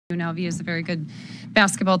UNLV is a very good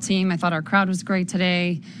basketball team. I thought our crowd was great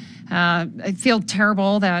today. I feel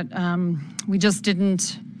terrible that we just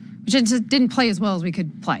didn't play as well as we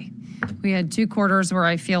could play. We had 2 quarters where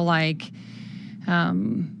I feel like,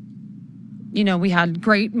 we had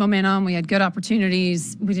great momentum, we had good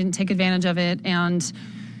opportunities, we didn't take advantage of it, and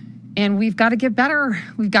we've got to get better.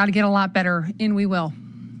 We've got to get a lot better, and we will.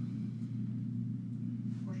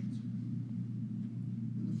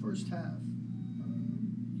 In the first half,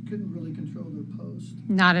 you couldn't really control their post.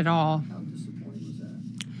 Not at all. How disappointing was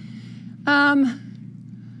that?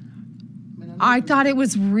 I thought it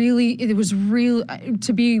was really,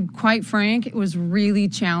 to be quite frank, it was really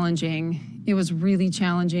challenging. It was really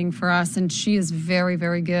challenging for us, and she is very,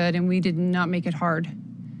 very good, and we did not make it hard.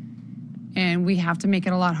 And we have to make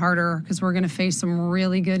it a lot harder because we're going to face some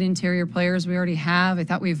really good interior players. We already have. I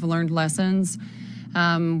thought we've learned lessons.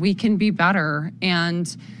 We can be better,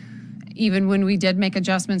 and even when we did make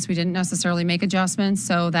adjustments, we didn't necessarily make adjustments.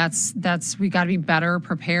 So we got to be better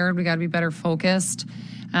prepared. We got to be better focused.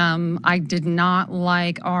 I did not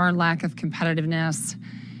like our lack of competitiveness,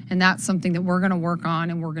 and that's something that we're going to work on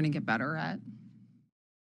and we're going to get better at.